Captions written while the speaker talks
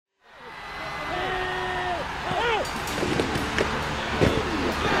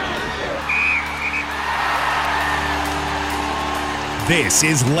This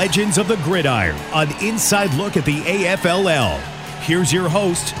is Legends of the Gridiron, an inside look at the AFLL. Here's your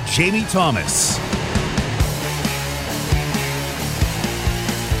host, Jamie Thomas.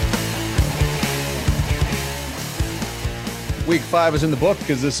 Week 5 is in the book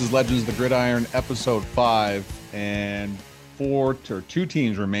because this is Legends of the Gridiron, episode 5, and two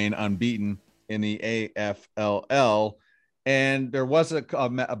teams remain unbeaten in the AFLL. And there was a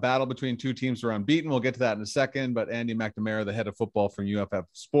battle between two teams who are unbeaten. We'll get to that in a second. But Andy McNamara, the head of football from UFF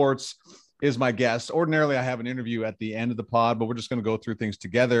Sports, is my guest. Ordinarily, I have an interview at the end of the pod, but we're just going to go through things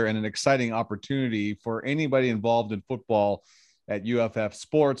together, and an exciting opportunity for anybody involved in football at UFF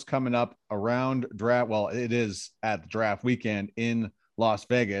Sports coming up around draft. Well, it is at the draft weekend in Las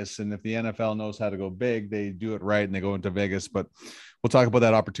Vegas. And if the NFL knows how to go big, they do it right and they go into Vegas. But we'll talk about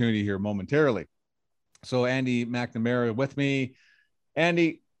that opportunity here momentarily. So Andy McNamara with me.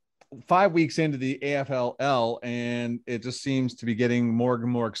 Andy, 5 weeks into the AFLL, and it just seems to be getting more and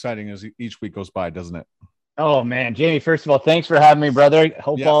more exciting as each week goes by, doesn't it? Oh, man. Jamie, first of all, thanks for having me, brother.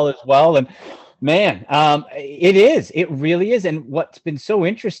 Hope all is well. And man, it is. It really is. And what's been so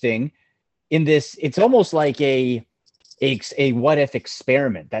interesting in this, it's almost like a what if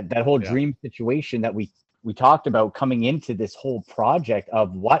experiment, that whole dream situation that we talked about coming into this whole project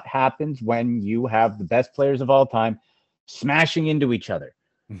of what happens when you have the best players of all time smashing into each other.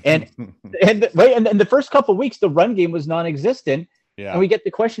 And the first couple of weeks, the run game was non-existent. Yeah. And we get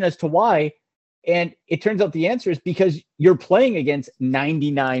the question as to why. And it turns out the answer is because you're playing against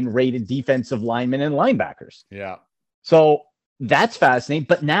 99 rated defensive linemen and linebackers. Yeah. So that's fascinating.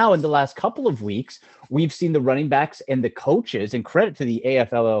 But now in the last couple of weeks, we've seen the running backs and the coaches, and credit to the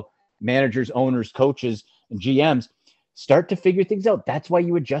AFLL managers, owners, coaches, and GMs, start to figure things out. That's why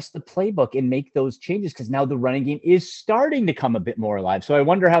you adjust the playbook and make those changes, because now the running game is starting to come a bit more alive. So I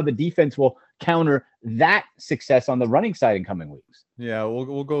wonder how the defense will counter that success on the running side in coming weeks. Yeah,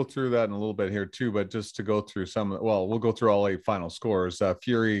 we'll go through that in a little bit here too, but just to go through we'll go through all 8 final scores.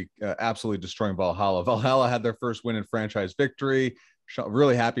 Fury absolutely destroying Valhalla. Valhalla had their first win in franchise victory.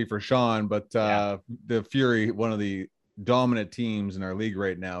 Really happy for Sean, but the Fury, one of the dominant teams in our league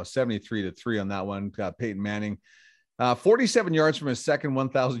right now, 73-3 on that one. Got Peyton Manning, 47 yards from his second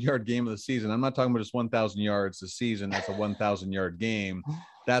 1,000-yard game of the season. I'm not talking about just 1,000 yards this season. That's a 1,000-yard game.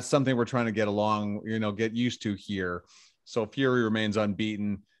 That's something we're trying to get used to here. So Fury remains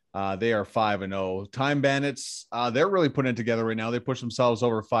unbeaten. They are 5-0. Time Bandits, they're really putting it together right now. They push themselves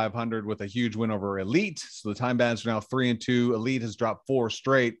over 500 with a huge win over Elite. So the Time Bandits are now 3-2. Elite has dropped 4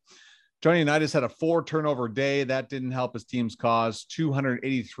 straight. Johnny Unitas had a 4 turnover day. That didn't help his team's cause.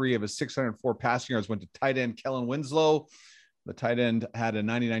 283 of his 604 passing yards went to tight end Kellen Winslow. The tight end had a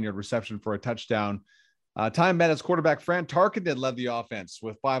 99-yard reception for a touchdown. Time Bandits quarterback Fran Tarkenton led the offense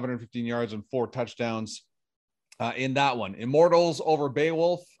with 515 yards and 4 touchdowns in that one. Immortals over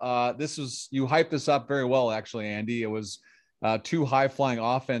Beowulf. You hyped this up very well, actually, Andy. It was 2 high-flying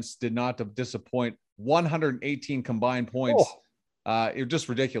offense, did not disappoint. 118 combined points. It was just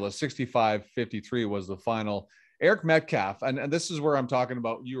ridiculous. 65-53 was the final. Eric Metcalf, and this is where I'm talking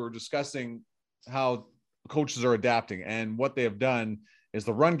about, you were discussing how coaches are adapting, and what they have done is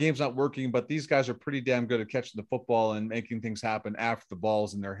the run game's not working, but these guys are pretty damn good at catching the football and making things happen after the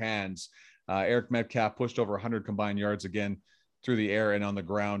ball's in their hands. Eric Metcalf pushed over 100 combined yards again through the air and on the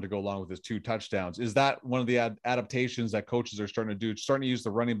ground to go along with his 2 touchdowns. Is that one of the adaptations that coaches are starting to do, starting to use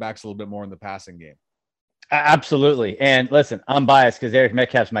the running backs a little bit more in the passing game? Absolutely. And listen, I'm biased because Eric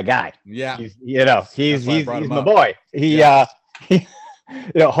Metcalf's my guy. Yeah. He's my boy. He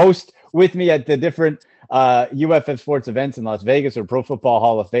hosts with me at the different UFF sports events in Las Vegas or Pro Football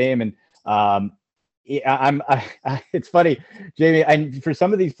Hall of Fame. And it's funny, Jamie, and for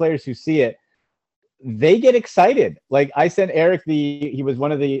some of these players who see it, they get excited. Like I sent Eric he was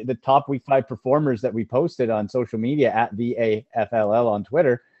one of the top week 5 performers that we posted on social media at the AFLL on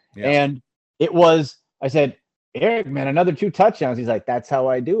Twitter. Yeah. And it was, I said, Eric, man, another 2 touchdowns. He's like, that's how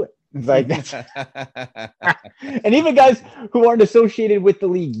I do it. It's like, that's and even guys who aren't associated with the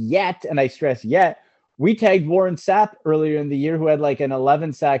league yet, and I stress yet, we tagged Warren Sapp earlier in the year who had like an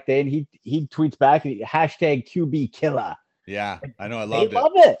 11 sack day, and he tweets back, #QB killer. Yeah, I know. I loved it.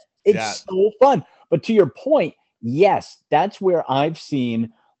 Love it. It's so fun. But to your point, yes, that's where I've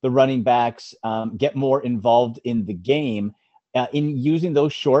seen the running backs get more involved in the game in using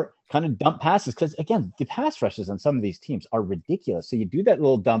those short kind of dump passes. Because again, the pass rushes on some of these teams are ridiculous. So you do that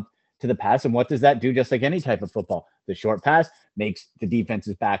little dump to the pass, and what does that do? Just like any type of football, the short pass makes the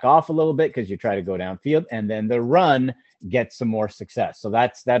defenses back off a little bit because you try to go downfield, and then the run gets some more success. So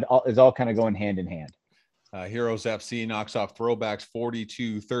that is all kind of going hand in hand. Heroes FC knocks off Throwbacks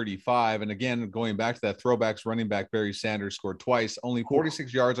 42-35. And again, going back to that, Throwbacks running back Barry Sanders scored twice, only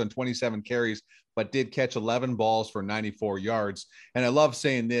 46 yards on 27 carries, but did catch 11 balls for 94 yards. And I love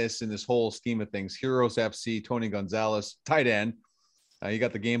saying this in this whole scheme of things. Heroes FC, Tony Gonzalez, tight end. He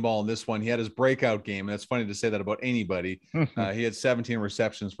got the game ball in this one. He had his breakout game. And it's funny to say that about anybody. He had 17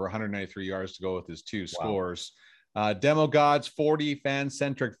 receptions for 193 yards to go with his two scores. Demo Gods 40,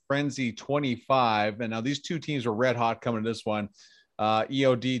 Fan-Centric Frenzy 25. And now these two teams were red hot coming to this one.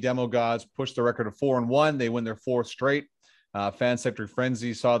 EOD Demo Gods pushed the record of 4-1. They win their fourth straight. Fan-Centric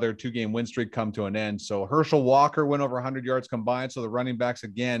Frenzy saw their 2-game win streak come to an end. So Herschel Walker went over 100 yards combined. So the running backs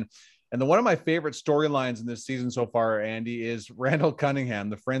again. And one of my favorite storylines in this season so far, Andy, is Randall Cunningham,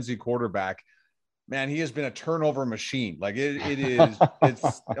 the Frenzy quarterback. Man, he has been a turnover machine. Like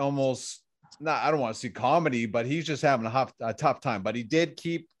it's almost not, I don't want to see comedy, but he's just having a tough time. But he did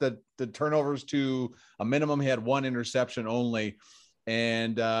keep the turnovers to a minimum. He had one interception only.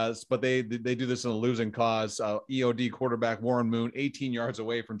 And but they do this in a losing cause. EOD quarterback Warren Moon, 18 yards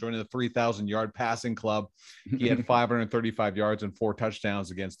away from joining the 3,000-yard passing club. He had 535 yards and 4 touchdowns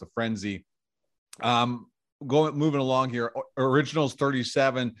against the Frenzy. Moving along here, Originals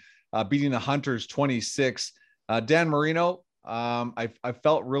 37, beating the Hunters 26. Dan Marino, I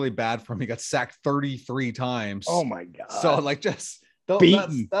felt really bad for him. He got sacked 33 times. Oh my God. So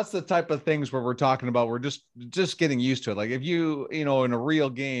that's the type of things where we're talking about. We're just getting used to it. Like if you in a real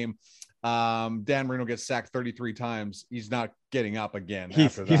game, Dan Marino gets sacked 33 times. He's not getting up again.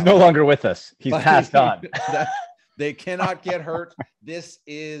 He's no longer with us. He's passed on. They cannot get hurt. This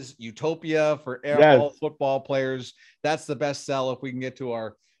is utopia for all football players. That's the best sell if we can get to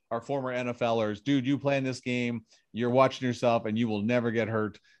our former NFLers. Dude, you play in this game, you're watching yourself, and you will never get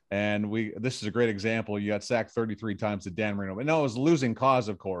hurt. And this is a great example. You got sacked 33 times to Dan Marino. And no, it was a losing cause,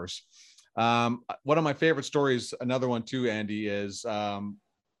 of course. One of my favorite stories, another one too, Andy, is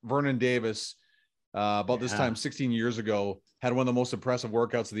Vernon Davis, this time 16 years ago, had one of the most impressive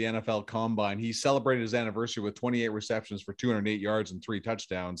workouts of the NFL Combine. He celebrated his anniversary with 28 receptions for 208 yards and 3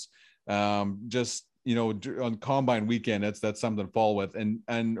 touchdowns. On Combine weekend, that's something to fall with.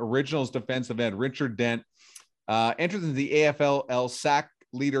 And Originals defensive end Richard Dent entered into the AFLL sack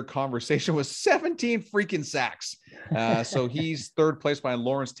leader conversation with 17 freaking sacks. So he's third place behind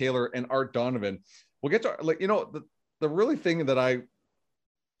Lawrence Taylor and Art Donovan. We'll get to the really thing that I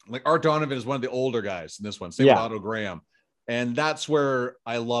like. Art Donovan is one of the older guys in this one. Same with Otto Graham. And that's where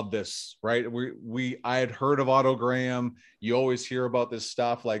I love this, right? I had heard of Otto Graham. You always hear about this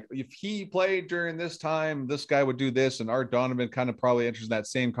stuff. Like if he played during this time, this guy would do this. And Art Donovan kind of probably enters that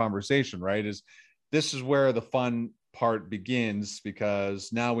same conversation, right? This is where the fun part begins,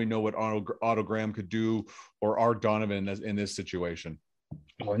 because now we know what Otto Graham could do, or Art Donovan in this situation.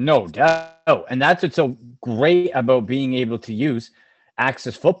 Oh, no doubt. And that's what's so great about being able to use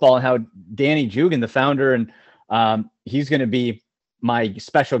Access Football, and how Danny Jugan, the founder, and he's going to be my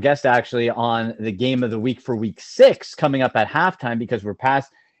special guest actually on the game of the week for week 6 coming up at halftime, because we're past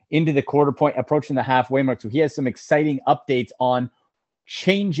into the quarter point, approaching the halfway mark. So he has some exciting updates on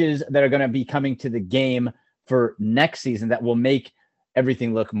changes that are going to be coming to the game for next season that will make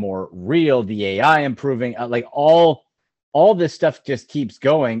everything look more real, the AI improving, like all this stuff just keeps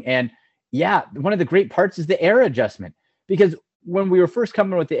going. And yeah, one of the great parts is the era adjustment, because when we were first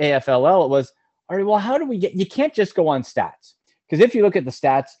coming with the AFLL, it was, all right, well, how do we you can't just go on stats. Because if you look at the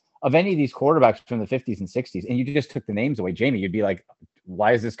stats of any of these quarterbacks from the 50s and 60s, and you just took the names away, Jamie, you'd be like,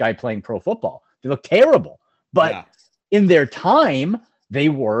 why is this guy playing pro football? They look terrible. But in their time, they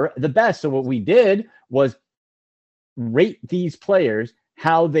were the best. So what we did was rate these players,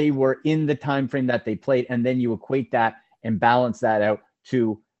 how they were in the time frame that they played, and then you equate that and balance that out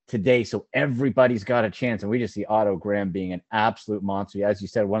to today. So everybody's got a chance. And we just see Otto Graham being an absolute monster. As you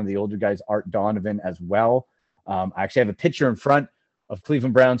said, one of the older guys, Art Donovan as well. I actually have a picture in front of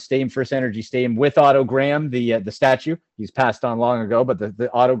Cleveland Browns Stadium, First Energy Stadium, with Otto Graham, the statue. He's passed on long ago, but the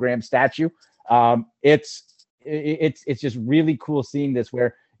Otto Graham statue. It's just really cool seeing this,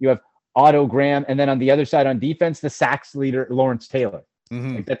 where you have Otto Graham, and then on the other side on defense, the sacks leader, Lawrence Taylor.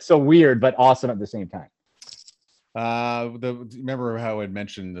 Mm-hmm. Like, that's so weird, but awesome at the same time. Remember how I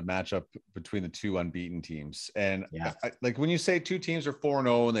mentioned the matchup between the two unbeaten teams, and like when you say two teams are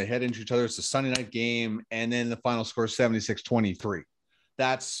 4-0 and they head into each other, it's a Sunday night game, and then the final score is 76-23.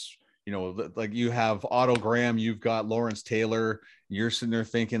 That's, like you have Otto Graham, you've got Lawrence Taylor. You're sitting there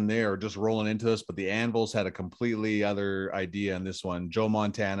thinking they are just rolling into this, but the Anvils had a completely other idea in this one. Joe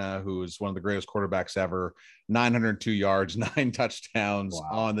Montana, who is one of the greatest quarterbacks ever, 902 yards, 9 touchdowns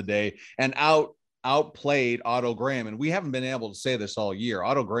on the day, and outplayed Otto Graham. And we haven't been able to say this all year.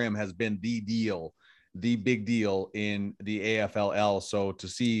 Otto Graham has been the deal the big deal in the AFLL. So to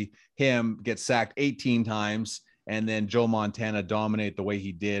see him get sacked 18 times and then Joe Montana dominate the way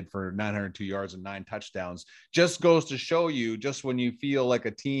he did for 902 yards and 9 touchdowns just goes to show you, just when you feel like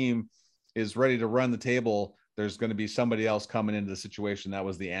a team is ready to run the table, there's going to be somebody else coming into the situation. That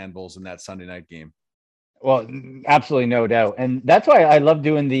was the Anvils in that Sunday night game. Well, absolutely, no doubt. And that's why I love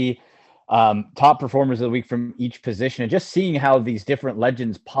doing the top performers of the week from each position and just seeing how these different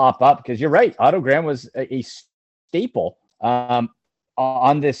legends pop up. Because you're right, Otto Graham was a staple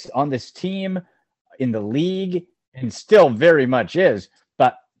on this team, in the league, and still very much is,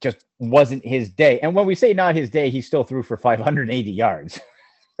 but just wasn't his day. And when we say not his day, he still threw for 580 yards.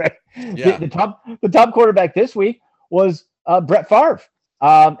 Right? Yeah. The top quarterback this week was Brett Favre,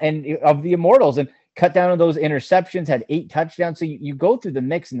 and of the Immortals, and cut down on those interceptions, had 8 touchdowns. So you go through the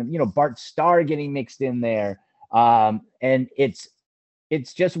mix, and Bart Starr getting mixed in there, and it's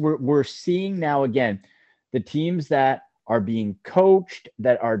just we're seeing now again the teams that are being coached,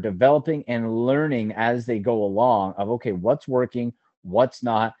 that are developing and learning as they go along of, okay, what's working, what's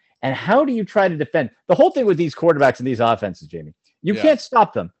not, and how do you try to defend? The whole thing with these quarterbacks and these offenses, Jamie, you can't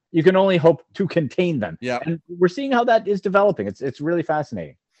stop them. You can only hope to contain them. Yeah. And we're seeing how that is developing. It's really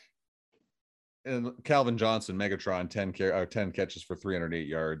fascinating. And Calvin Johnson, Megatron, 10 catches for 308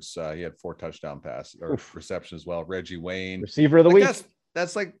 yards. He had 4 touchdown passes or reception as well. Reggie Wayne, receiver of the week.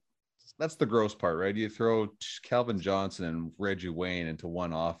 That's the gross part, right? You throw Calvin Johnson and Reggie Wayne into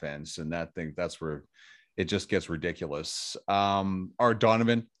one offense, and that's where it just gets ridiculous. Art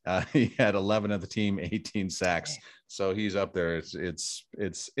Donovan, he had 11 of the team, 18 sacks. So he's up there. It's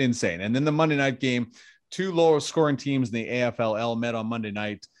insane. And then the Monday night game, 2 lowest scoring teams in the AFLL met on Monday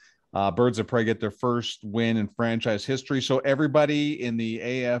night. Birds of Prey get their first win in franchise history. So everybody in the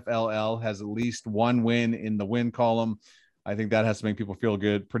AFLL has at least one win in the win column. I think that has to make people feel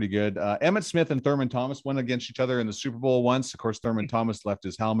good, pretty good. Emmitt Smith and Thurman Thomas went against each other in the Super Bowl once. Of course, Thurman Thomas left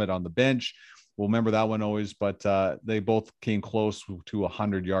his helmet on the bench. We'll remember that one always, but they both came close to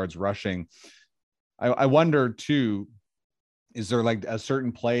 100 yards rushing. I wonder too, is there like a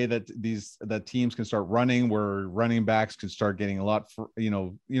certain play that teams can start running where running backs can start getting a lot for, you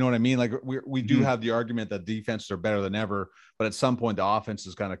know what I mean? Like we do have the argument that defenses are better than ever, but at some point the offense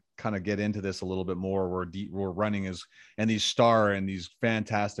is going to kind of get into this a little bit more where running and these star and these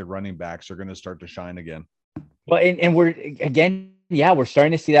fantastic running backs are going to start to shine again. Well, and we're again, we're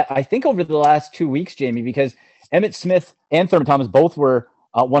starting to see that, I think, over the last 2 weeks, Jamie, because Emmitt Smith and Thurman Thomas both were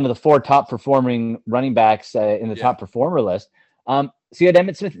one of the 4 top performing running backs in the top performer list. So you had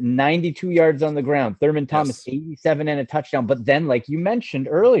Emmitt Smith 92 yards on the ground, Thurman Thomas 87 and a touchdown. But then, like you mentioned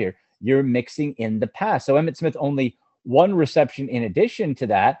earlier, you're mixing in the pass. So Emmitt Smith only 1 reception in addition to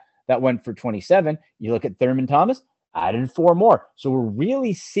that went for 27. You look at Thurman Thomas, added 4 more. So we're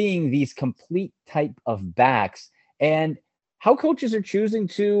really seeing these complete type of backs, and how coaches are choosing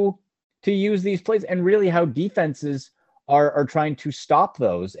to use these plays, and really how defenses are trying to stop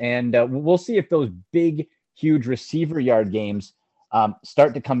those. And we'll see if those big, huge receiver yard games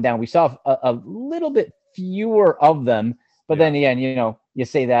start to come down. We saw a little bit fewer of them, but then again, you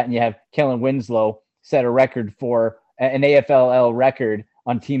say that and you have Kellen Winslow set a record for an AFLL record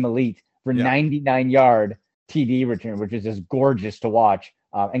on Team Elite for 99-yard TD return, which is just gorgeous to watch.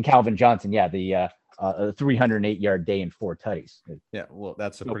 And Calvin Johnson, the 308-yard day and 4 tutties. Yeah, well,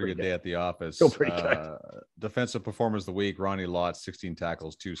 that's a pretty good day at the office. Still pretty good. Defensive performers of the week, Ronnie Lott, 16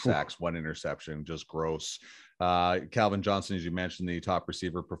 tackles, 2 sacks, 1 interception, just gross. Calvin Johnson, as you mentioned, the top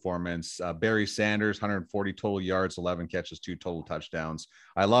receiver performance. Barry Sanders, 140 total yards, 11 catches, 2 total touchdowns.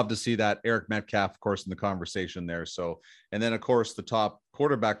 I love to see that. Eric Metcalf, of course, in the conversation there. So, and then, of course, the top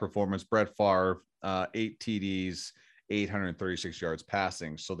quarterback performance, Brett Favre, 8 TDs, 836 yards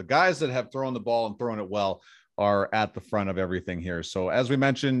passing. So the guys that have thrown the ball and thrown it well are at the front of everything here. So as we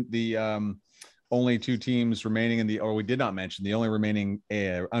mentioned, the only 2 teams remaining we did not mention the only remaining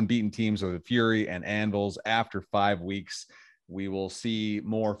unbeaten teams are the Fury and Anvils. After 5 weeks, we will see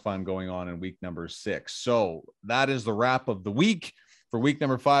more fun going on in week number 6. So that is the wrap of the week for week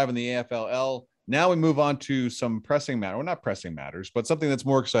number 5 in the AFLL. Now we move on to some pressing matter. Well, not pressing matters, but something that's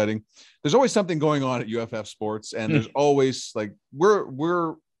more exciting. There's always something going on at UFF Sports, and there's always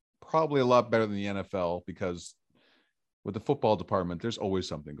we're probably a lot better than the NFL because with the football department, there's always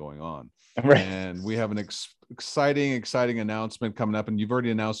something going on. Right. And we have an exciting announcement coming up, and you've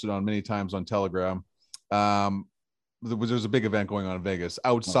already announced it on many times on Telegram. There's a big event going on in Vegas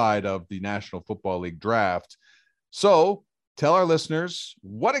outside of the National Football League draft. So tell our listeners,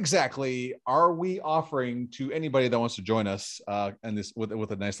 what exactly are we offering to anybody that wants to join us and this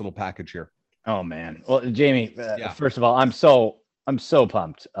with a nice little package here? Oh man. Well, Jamie, first of all, I'm so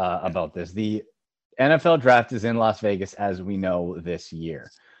pumped about this. The NFL draft is in Las Vegas, as we know, this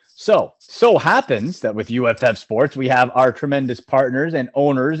year. So happens that with UFF Sports, we have our tremendous partners and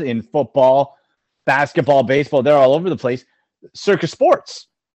owners in football, basketball, baseball. They're all over the place. Circa Sports,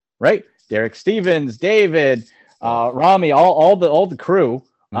 right? Derek Stevens, David, Rami, all the crew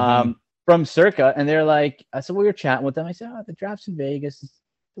from Circa. And they're like, so we were chatting with them. I said, the draft's in Vegas. Said,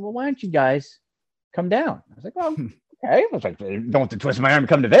 well, why don't you guys come down? I was like, well, okay. I was like, don't have to twist my arm and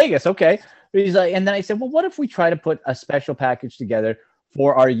come to Vegas. Okay. But he's like, and then I said, well, what if we try to put a special package together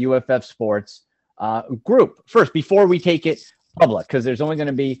for our UFF Sports group first, before we take it public? Because there's only going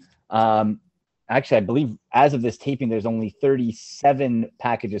to be, actually, I believe as of this taping, there's only 37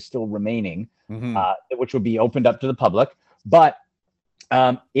 packages still remaining, which will be opened up to the public. But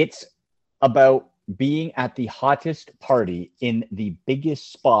it's about being at the hottest party in the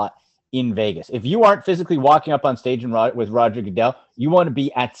biggest spot in Vegas. If you aren't physically walking up on stage with Roger Goodell, you want to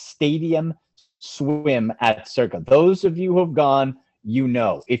be at Stadium Swim at Circa. Those of you who have gone, you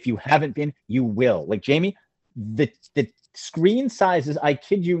know. If you haven't been, you will. Like, Jamie, the screen sizes, I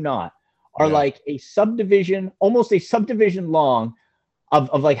kid you not, are like a subdivision, almost a subdivision long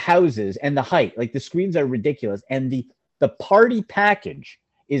of like houses, and the height, like the screens are ridiculous. And the party package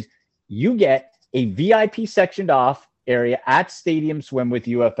is you get a VIP sectioned off area at Stadium Swim with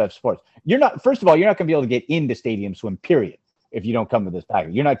UFF Sports. First of all, you're not going to be able to get into Stadium Swim, period, if you don't come with this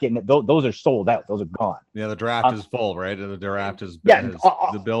package. You're not getting it. Those are sold out. Those are gone. Yeah, the draft is full, right? The draft is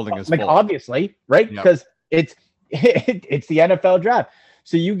the building is like full. Obviously, right? Because it's the NFL draft.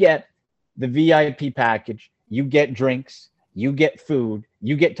 So you get the VIP package, you get drinks, you get food,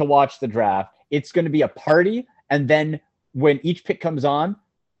 you get to watch the draft. It's going to be a party, and then when each pick comes on,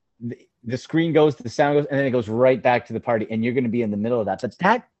 the screen goes, the sound goes, and then it goes right back to the party, and you're going to be in the middle of that. But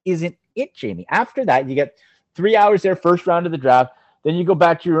that isn't it, Jamie. After that, you get 3 hours there, first round of the draft. Then you go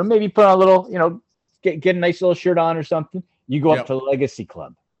back to your room, maybe put on a little, get a nice little shirt on or something. You go up to the Legacy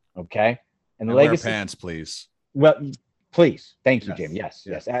Club, okay? And the Legacy wear pants, please. Well, please, thank you, Jamie. Yes.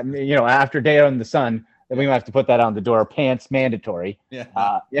 After Day on the Sun, then we might have to put that on the door. Pants mandatory.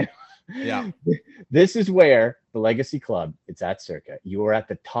 Yeah. This is where the Legacy Club, it's at Circa. You are at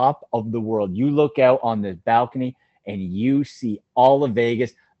the top of the world. You look out on the balcony and you see all of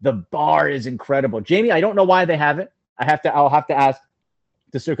Vegas. The bar is incredible. Jamie, I don't know why they have it. I'll have to ask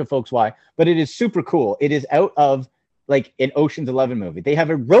the Circa folks why, but it is super cool. It is out of like an Ocean's 11 movie. They have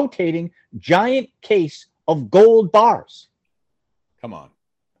a rotating giant case of gold bars. Come on.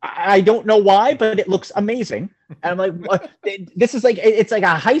 I don't know why, but it looks amazing. And I'm like, what? This is like, it's like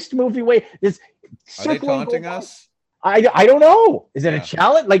a heist movie way. Are they taunting us? I don't know. Is it a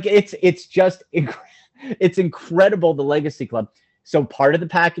challenge? Like it's just it's incredible. The Legacy Club. So part of the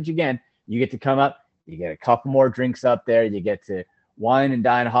package, again, you get to come up, you get a couple more drinks up there. You get to wine and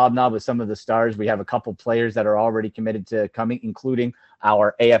dine, hobnob with some of the stars. We have a couple players that are already committed to coming, including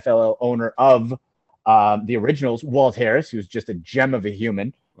our AFLL owner of the originals, Walt Harris, who's just a gem of a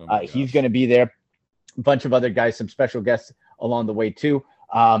human. He's going to be there. A bunch of other guys, some special guests along the way too.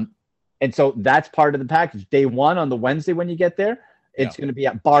 And so that's part of the package. Day one on the Wednesday when you get there, it's going to be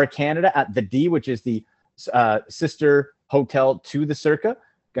at Bar Canada at the D, which is the sister hotel to the Circa.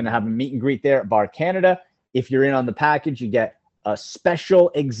 Going to have a meet and greet there at Bar Canada. If you're in on the package, you get a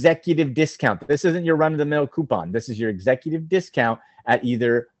special executive discount. This isn't your run-of-the-mill coupon. This is your executive discount at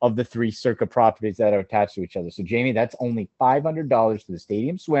either of the 3 Circa properties that are attached to each other. So, Jamie, that's only $500 for the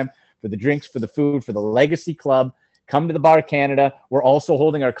Stadium Swim, for the drinks, for the food, for the Legacy Club. Come to the Bar Canada. We're also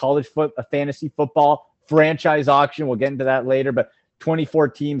holding our college fantasy football franchise auction. We'll get into that later, but 24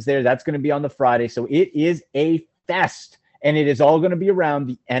 teams there. That's going to be on the Friday. So it is a fest, and it is all going to be around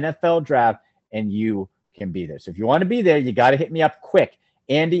the NFL draft, and you can be there. So if you want to be there, you got to hit me up quick,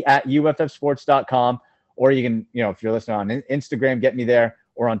 Andy@uffsports.com, or you can, if you're listening on Instagram, get me there,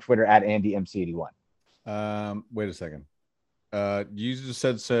 or on Twitter @AndyMC81. Wait a second. You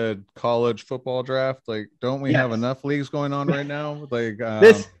just said college football draft. Like, don't we have enough leagues going on right now? Like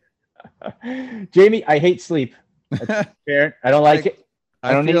this, Jamie, I hate sleep. That's fair. I don't like it.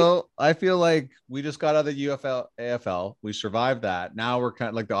 I feel like we just got out of the AFL. We survived that. Now we're kind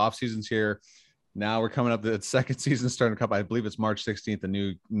of like the off season's here. Now we're coming up. The second season starting to come. I believe it's March 16th.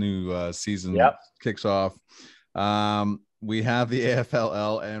 The new season kicks off. We have the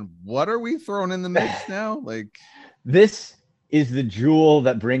AFLL, and what are we throwing in the mix now? Like, this is the jewel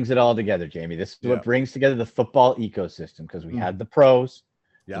that brings it all together, Jamie. This is what brings together the football ecosystem, because we had the pros,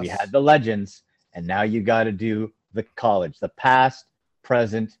 we had the legends, and now you got to do the college, the past,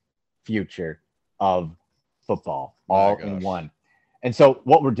 present, future of football, all in one. And so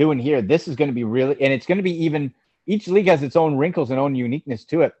what we're doing here, this is going to be really, and it's going to be even, each league has its own wrinkles and own uniqueness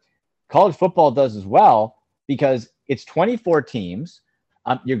to it. college football does as well, because it's 24 teams.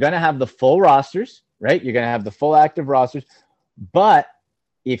 You're going to have the full rosters, right? You're going to have the full active rosters. But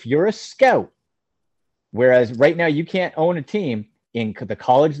if you're a scout, whereas right now you can't own a team, in the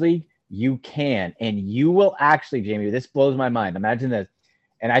college league, you can. And you will actually, Jamie, this blows my mind. Imagine this.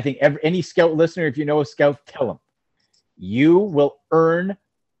 And I think any scout listener, if you know a scout, tell them. You will earn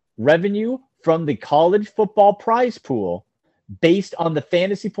revenue from the college football prize pool based on the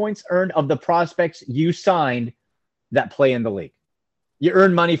fantasy points earned of the prospects you signed that play in the league. You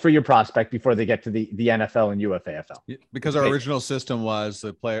earn money for your prospect before they get to the NFL and UFAFL. Because our original system was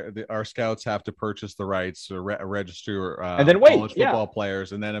our scouts have to purchase the rights or register and then wait, college football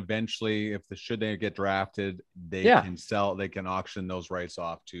players, and then eventually, should they get drafted, they can auction those rights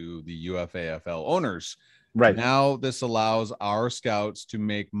off to the UFAFL owners. Right. Now this allows our scouts to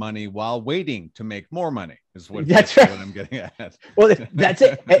make money while waiting to make more money. That's right. What I'm getting at. Well, that's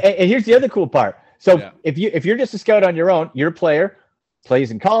it. And here's the other cool part. So if you're just a scout on your own, your player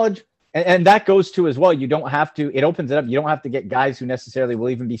plays in college, and that goes to as well. You don't have to. It opens it up. You don't have to get guys who necessarily will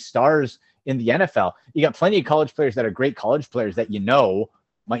even be stars in the NFL. You got plenty of college players that are great college players that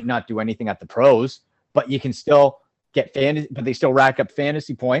might not do anything at the pros, but you can still get fantasy. But they still rack up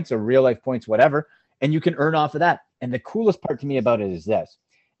fantasy points or real life points, whatever. And you can earn off of that. And the coolest part to me about it is this.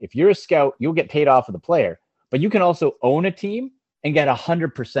 If you're a scout, you'll get paid off of the player, but you can also own a team and get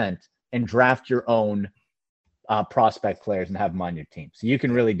 100% and draft your own prospect players and have them on your team. So you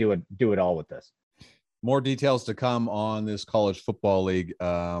can really do it all with this. More details to come on this college football league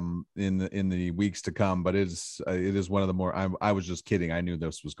in the weeks to come, but it is one of the more. I was just kidding. I knew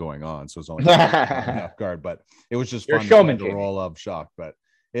this was going on, so it's only off guard. But it was just fun to the role of shock. But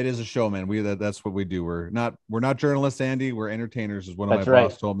it is a show, man. That's what we do. We're not journalists, Andy. We're entertainers, is one of my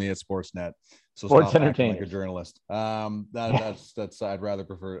boss told me at Sportsnet. So sports entertainer, like a journalist. That's I'd rather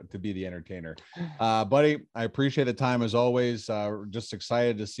prefer to be the entertainer. Buddy, I appreciate the time as always. Just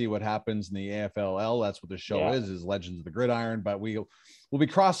excited to see what happens in the AFLL. That's what the show is Legends of the Gridiron. But we'll be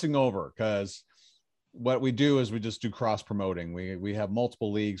crossing over, because what we do is we just do cross promoting. We have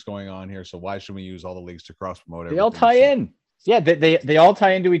multiple leagues going on here, so why should we use all the leagues to cross promote everything? They all tie in. Yeah, they all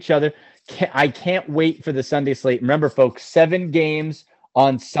tie into each other. I can't wait for the Sunday slate. Remember, folks, 7 games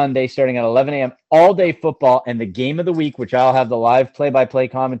on Sunday starting at 11 a.m. all day football, and the game of the week, which I'll have the live play-by-play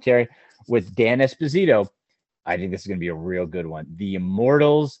commentary with Dan Esposito. I think this is going to be a real good one. The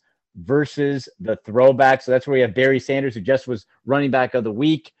Immortals versus the Throwbacks. So that's where we have Barry Sanders, who just was running back of the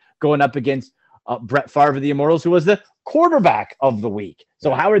week, going up against Brett Favre of the Immortals, who was the quarterback of the week.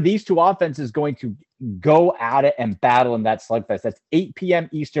 So how are these two offenses going to go at it and battle in that slugfest? That's 8 p.m.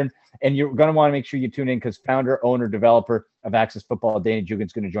 Eastern, and you're going to want to make sure you tune in, because founder, owner, developer of Access Football, Danny Jugan,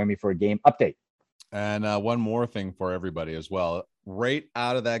 is going to join me for a game update. And one more thing for everybody as well. Right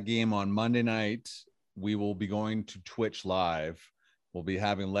out of that game on Monday night, we will be going to Twitch live. We'll be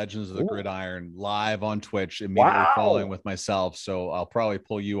having Legends of the Gridiron live on Twitch, immediately following with myself. So I'll probably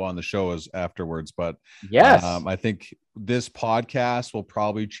pull you on the show afterwards. But yes, I think this podcast will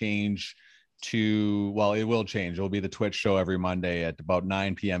probably change it will change. It'll be the Twitch show every Monday at about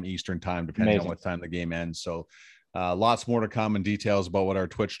 9 p.m. Eastern time, depending on what time the game ends. So lots more to come and details about what our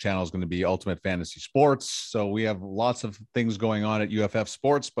Twitch channel is going to be, Ultimate Fantasy Sports. So we have lots of things going on at UFF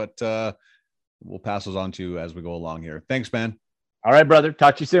Sports, but we'll pass those on to you as we go along here. Thanks, man. All right, brother.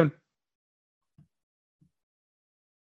 Talk to you soon.